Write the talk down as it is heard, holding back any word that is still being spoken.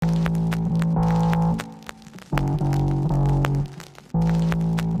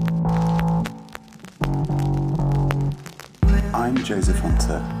Joseph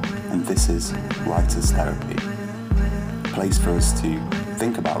Hunter, and this is Writer's Therapy, a place for us to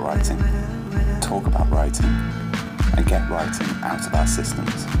think about writing, talk about writing, and get writing out of our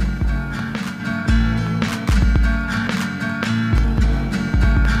systems.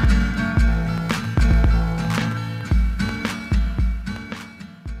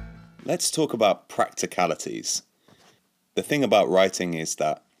 Let's talk about practicalities. The thing about writing is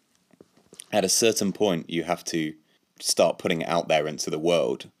that at a certain point you have to start putting it out there into the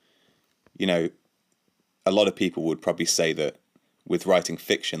world. You know, a lot of people would probably say that with writing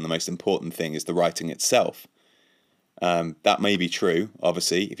fiction, the most important thing is the writing itself. That may be true,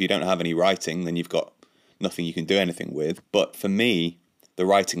 obviously. If you don't have any writing, then you've got nothing you can do anything with. But for me, the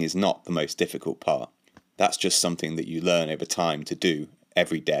writing is not the most difficult part. That's just something that you learn over time to do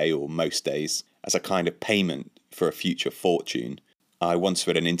every day or most days as a kind of payment for a future fortune. I once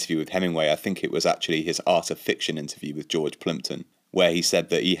read an interview with Hemingway. I think it was actually his Art of Fiction interview with George Plimpton, where he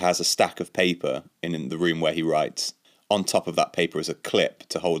said that he has a stack of paper in the room where he writes. On top of that paper is a clip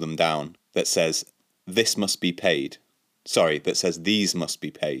to hold them down that says, "This must be paid." Sorry, that says, "These must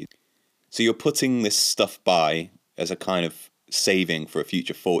be paid." So you're putting this stuff by as a kind of saving for a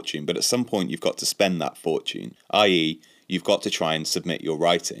future fortune, but at some point you've got to spend that fortune, i.e. you've got to try and submit your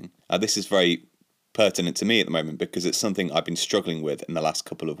writing. Now this is very pertinent to me at the moment because it's something I've been struggling with in the last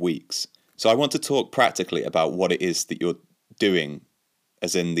couple of weeks. So I want to talk practically about what it is that you're doing,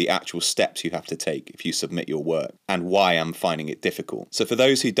 as in the actual steps you have to take if you submit your work, and why I'm finding it difficult. So for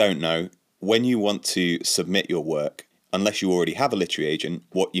those who don't know, when you want to submit your work, unless you already have a literary agent,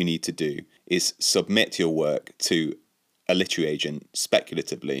 what you need to do is submit your work to a literary agent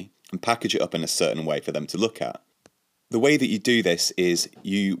speculatively and package it up in a certain way for them to look at. The way that you do this is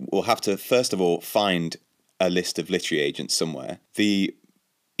you will have to, first of all, find a list of literary agents somewhere. The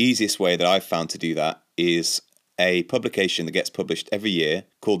easiest way that I've found to do that is a publication that gets published every year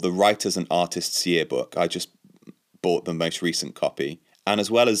called the Writers and Artists Yearbook. I just bought the most recent copy. And as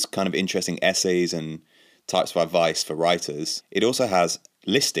well as kind of interesting essays and types of advice for writers, it also has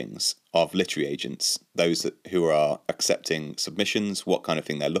listings of literary agents, those who are accepting submissions, what kind of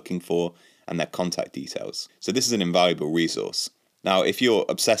thing they're looking for, and their contact details. So this is an invaluable resource. Now, if you're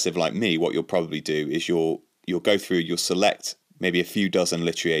obsessive like me, what you'll probably do is you'll go through, you'll select maybe a few dozen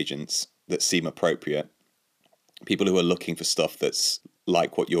literary agents that seem appropriate, people who are looking for stuff that's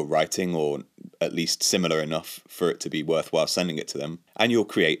like what you're writing or at least similar enough for it to be worthwhile sending it to them, and you'll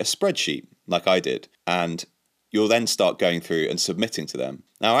create a spreadsheet like I did, and you'll then start going through and submitting to them.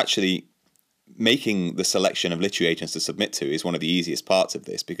 Now, actually, making the selection of literary agents to submit to is one of the easiest parts of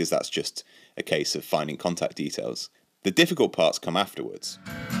this because that's just a case of finding contact details. The difficult parts come afterwards.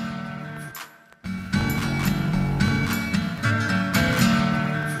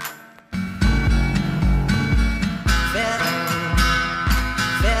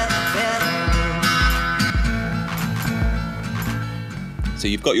 So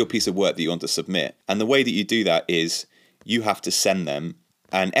you've got your piece of work that you want to submit, and the way that you do that is you have to send them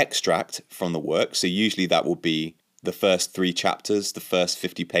an extract from the work. So usually that will be the first 3 chapters, the first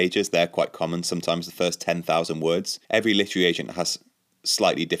 50 pages. They're quite common, sometimes the first 10,000 words. Every literary agent has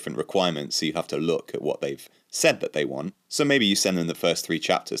slightly different requirements, so you have to look at what they've said that they want. So maybe you send them the first 3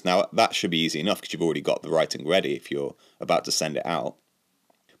 chapters. Now that should be easy enough because you've already got the writing ready if you're about to send it out.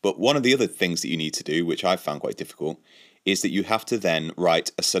 But one of the other things that you need to do, which I've found quite difficult, is that you have to then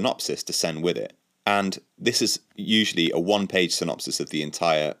write a synopsis to send with it. And this is usually a 1-page synopsis of the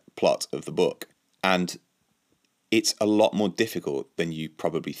entire plot of the book. And it's a lot more difficult than you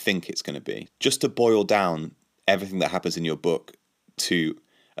probably think it's going to be. Just to boil down everything that happens in your book to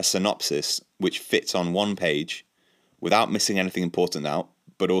a synopsis which fits on 1 page without missing anything important out,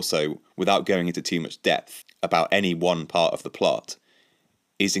 but also without going into too much depth about any one part of the plot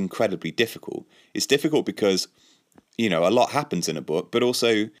is incredibly difficult. It's difficult because, you know, a lot happens in a book, but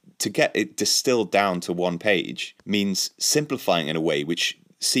also to get it distilled down to 1 page means simplifying in a way which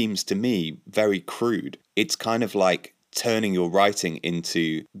seems to me very crude. It's kind of like turning your writing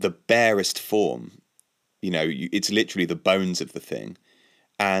into the barest form. You know, it's literally the bones of the thing.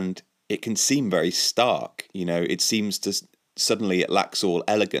 And it can seem very stark. You know, it seems to suddenly it lacks all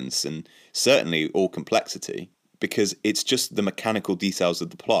elegance and certainly all complexity because it's just the mechanical details of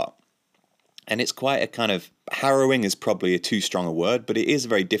the plot. And it's quite a kind of, harrowing is probably a too strong a word, but it is a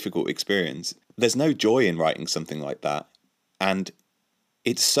very difficult experience. There's no joy in writing something like that. And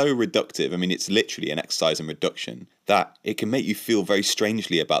it's so reductive. I mean, it's literally an exercise in reduction that it can make you feel very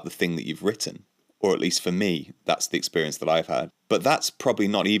strangely about the thing that you've written. Or at least for me, that's the experience that I've had. But that's probably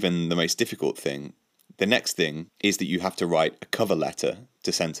not even the most difficult thing. The next thing is that you have to write a cover letter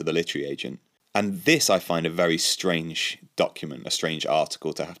to send to the literary agent. And this I find a very strange document, a strange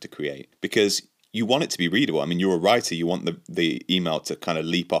article to have to create, because you want it to be readable. I mean, you're a writer, you want the email to kind of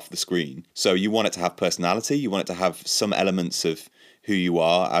leap off the screen. So you want it to have personality, you want it to have some elements of who you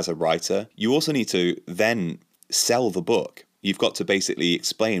are as a writer. You also need to then sell the book. You've got to basically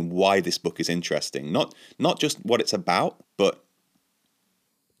explain why this book is interesting. Not just what it's about, but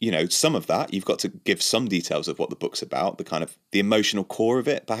some of that. You've got to give some details of what the book's about, the kind of the emotional core of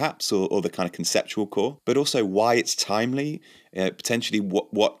it, perhaps, or the kind of conceptual core, but also why it's timely, potentially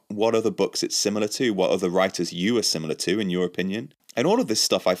what other books it's similar to, what other writers you are similar to, in your opinion. And all of this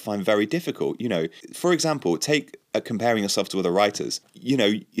stuff I find very difficult. For example, take comparing yourself to other writers.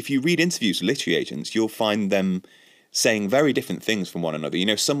 If you read interviews with literary agents, you'll find them saying very different things from one another.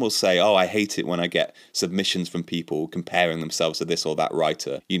 Some will say, oh, I hate it when I get submissions from people comparing themselves to this or that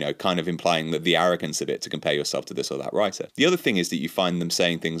writer, kind of implying that the arrogance of it to compare yourself to this or that writer. The other thing is that you find them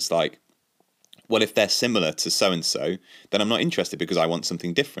saying things like, well, if they're similar to so-and-so, then I'm not interested because I want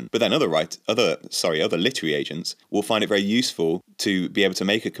something different. But then other literary agents will find it very useful to be able to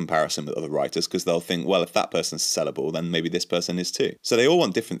make a comparison with other writers, because they'll think, well, if that person's sellable, then maybe this person is too. So they all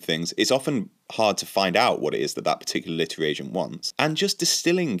want different things. It's often hard to find out what it is that particular literary agent wants. And just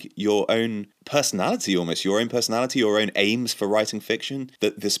distilling your own personality, almost your own personality, your own aims for writing fiction,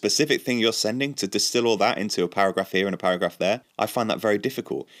 the specific thing you're sending, to distill all that into a paragraph here and a paragraph there, I find that very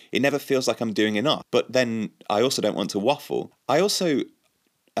difficult. It never feels like I'm doing enough. But then I also don't want to waffle. I also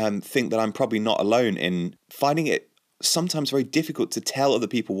think that I'm probably not alone in finding it sometimes very difficult to tell other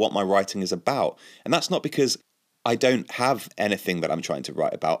people what my writing is about. And that's not because I don't have anything that I'm trying to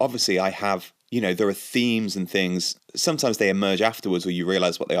write about. Obviously, I have, there are themes and things. Sometimes they emerge afterwards, or you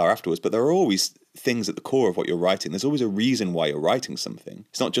realize what they are afterwards, but there are always things at the core of what you're writing. There's always a reason why you're writing something.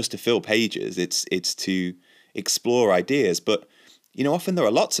 It's not just to fill pages, it's to explore ideas. But, often there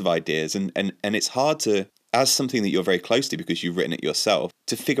are lots of ideas, and it's hard to, as something that you're very close to because you've written it yourself,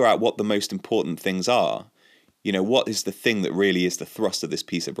 to figure out what the most important things are. What is the thing that really is the thrust of this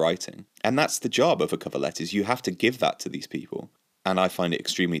piece of writing? And that's the job of a cover letter, is you have to give that to these people. And I find it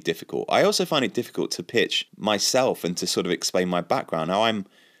extremely difficult. I also find it difficult to pitch myself and to sort of explain my background. Now, I'm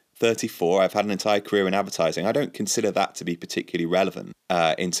 34. I've had an entire career in advertising. I don't consider that to be particularly relevant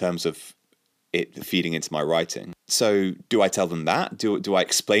in terms of it feeding into my writing. So do I tell them that? Do I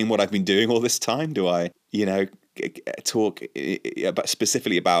explain what I've been doing all this time? Do I, talk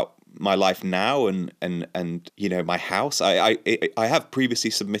specifically about my life now and my house? I have previously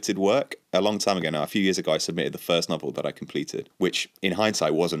submitted work a long time ago now. A few years ago, I submitted the first novel that I completed, which in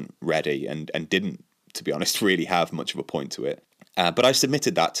hindsight wasn't ready and didn't, to be honest, really have much of a point to it. But I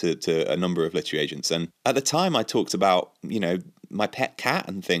submitted that to a number of literary agents. And at the time I talked about, my pet cat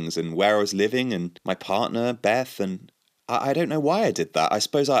and things and where I was living and my partner, Beth, and I don't know why I did that. I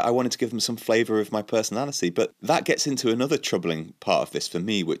suppose I wanted to give them some flavour of my personality, but that gets into another troubling part of this for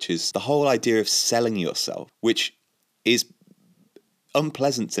me, which is the whole idea of selling yourself, which is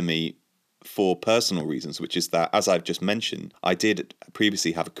unpleasant to me for personal reasons, which is that, as I've just mentioned, I did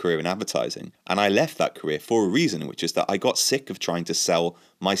previously have a career in advertising, and I left that career for a reason, which is that I got sick of trying to sell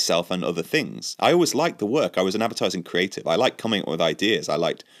myself and other things. I always liked the work. I was an advertising creative. I liked coming up with ideas. I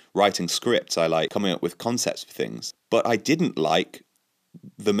liked writing scripts. I liked coming up with concepts for things. But I didn't like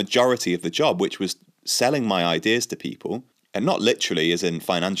the majority of the job, which was selling my ideas to people, and not literally as in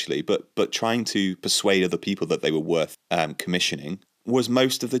financially, but trying to persuade other people that they were worth commissioning was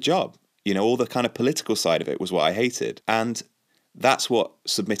most of the job. All the kind of political side of it was what I hated. And that's what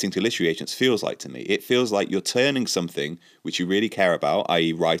submitting to literary agents feels like to me. It feels like you're turning something which you really care about,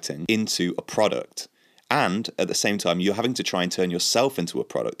 i.e. writing, into a product. And at the same time, you're having to try and turn yourself into a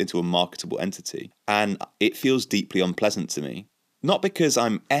product, into a marketable entity. And it feels deeply unpleasant to me. Not because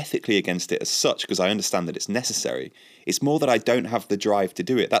I'm ethically against it as such, because I understand that it's necessary. It's more that I don't have the drive to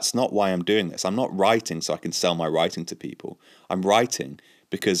do it. That's not why I'm doing this. I'm not writing so I can sell my writing to people. I'm writing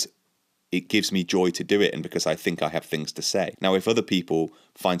because it gives me joy to do it and because I think I have things to say. Now, if other people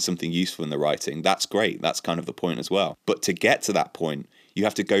find something useful in the writing, that's great. That's kind of the point as well. But to get to that point, you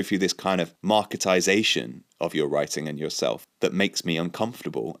have to go through this kind of marketization of your writing and yourself that makes me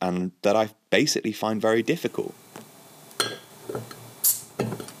uncomfortable and that I basically find very difficult.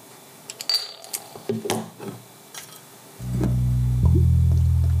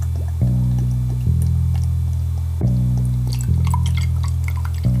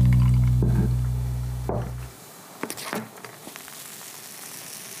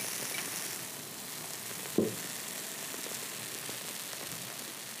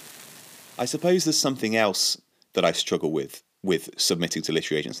 I suppose there's something else that I struggle with submitting to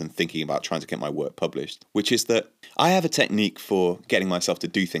literary agents and thinking about trying to get my work published, which is that I have a technique for getting myself to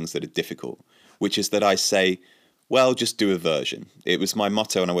do things that are difficult, which is that I say, well, just do a version. It was my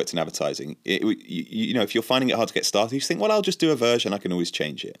motto when I worked in advertising. If you're finding it hard to get started, you just think, well, I'll just do a version. I can always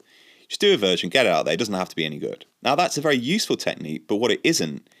change it. Just do a version, get it out there. It doesn't have to be any good. Now, that's a very useful technique, but what it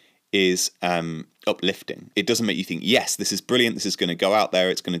isn't is uplifting. It doesn't make you think, yes, this is brilliant. This is going to go out there.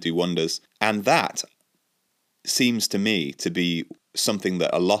 It's going to do wonders. And that seems to me to be something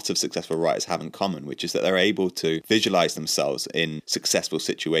that a lot of successful writers have in common, which is that they're able to visualize themselves in successful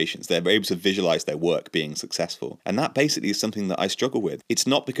situations. They're able to visualize their work being successful. And that basically is something that I struggle with. It's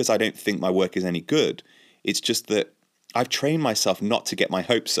not because I don't think my work is any good. It's just that I've trained myself not to get my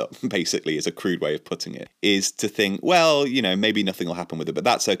hopes up, basically, is a crude way of putting it, is to think, well, maybe nothing will happen with it, but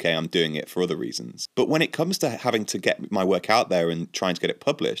that's okay, I'm doing it for other reasons. But when it comes to having to get my work out there and trying to get it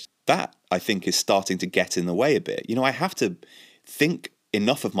published, that, I think, is starting to get in the way a bit. I have to think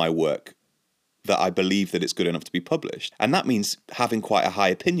enough of my work that I believe that it's good enough to be published. And that means having quite a high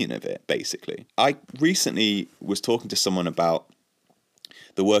opinion of it, basically. I recently was talking to someone about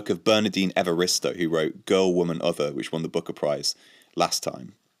the work of Bernardine Evaristo, who wrote Girl, Woman, Other, which won the Booker Prize last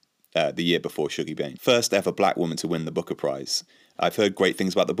time, the year before Shuggie Bain. First ever black woman to win the Booker Prize. I've heard great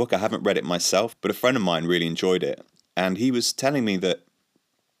things about the book. I haven't read it myself, but a friend of mine really enjoyed it. And he was telling me that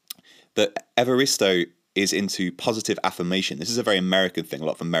Evaristo is into positive affirmation. This is a very American thing. A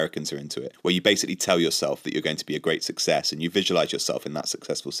lot of Americans are into it, where you basically tell yourself that you're going to be a great success and you visualize yourself in that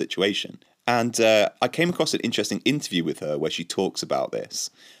successful situation. And I came across an interesting interview with her where she talks about this.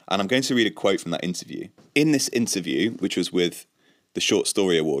 And I'm going to read a quote from that interview. In this interview, which was with the Short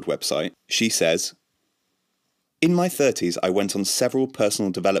Story Award website, she says, "In my 30s, I went on several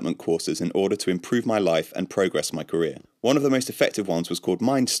personal development courses in order to improve my life and progress my career. One of the most effective ones was called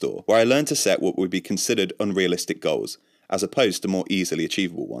MindStore, where I learned to set what would be considered unrealistic goals, as opposed to more easily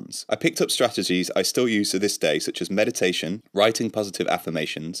achievable ones. I picked up strategies I still use to this day, such as meditation, writing positive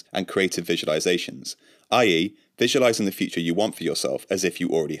affirmations, and creative visualizations, i.e., visualizing the future you want for yourself as if you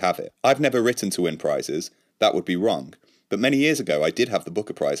already have it. I've never written to win prizes. That would be wrong. But many years ago, I did have the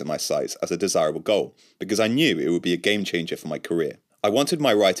Booker Prize in my sights as a desirable goal, because I knew it would be a game changer for my career. I wanted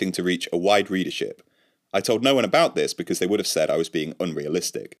my writing to reach a wide readership. I told no one about this because they would have said I was being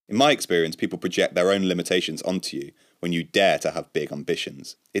unrealistic. In my experience, people project their own limitations onto you when you dare to have big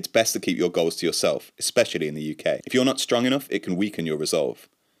ambitions. It's best to keep your goals to yourself, especially in the UK. If you're not strong enough, it can weaken your resolve.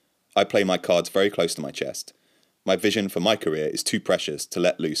 I play my cards very close to my chest. My vision for my career is too precious to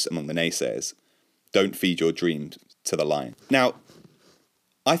let loose among the naysayers. Don't feed your dreams to the lion." Now,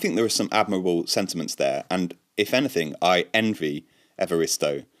 I think there are some admirable sentiments there, and if anything, I envy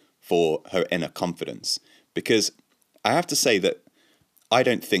Evaristo for her inner confidence, because I have to say that I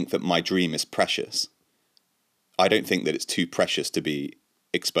don't think that my dream is precious. I don't think that it's too precious to be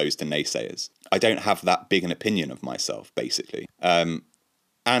exposed to naysayers. I don't have that big an opinion of myself, basically. And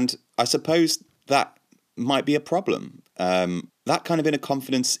I suppose that might be a problem. That kind of inner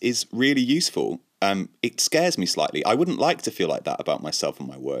confidence is really useful. It scares me slightly. I wouldn't like to feel like that about myself and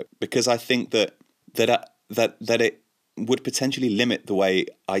my work, because I think that it would potentially limit the way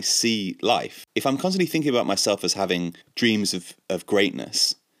I see life. If I'm constantly thinking about myself as having dreams of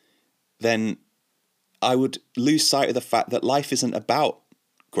greatness, then I would lose sight of the fact that life isn't about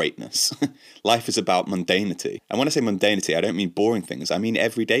greatness. Life is about mundanity. And when I say mundanity, I don't mean boring things. I mean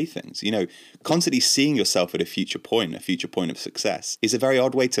everyday things. Constantly seeing yourself at a future point of success, is a very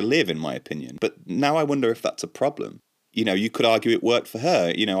odd way to live, in my opinion. But now I wonder if that's a problem. You could argue it worked for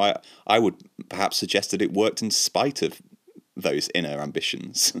her. I would perhaps suggest that it worked in spite of those inner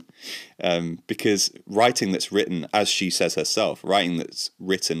ambitions. Because writing that's written, as she says herself, writing that's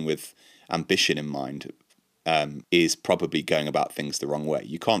written with ambition in mind is probably going about things the wrong way.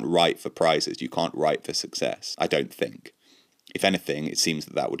 You can't write for prizes. You can't write for success, I don't think. If anything, it seems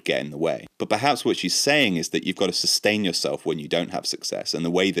that would get in the way. But perhaps what she's saying is that you've got to sustain yourself when you don't have success. And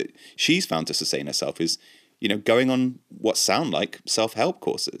the way that she's found to sustain herself is, going on what sound like self-help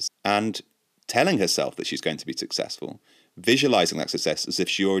courses and telling herself that she's going to be successful, visualizing that success as if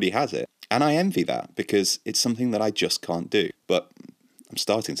she already has it. And I envy that, because it's something that I just can't do. But I'm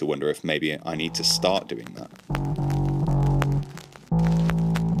starting to wonder if maybe I need to start doing that.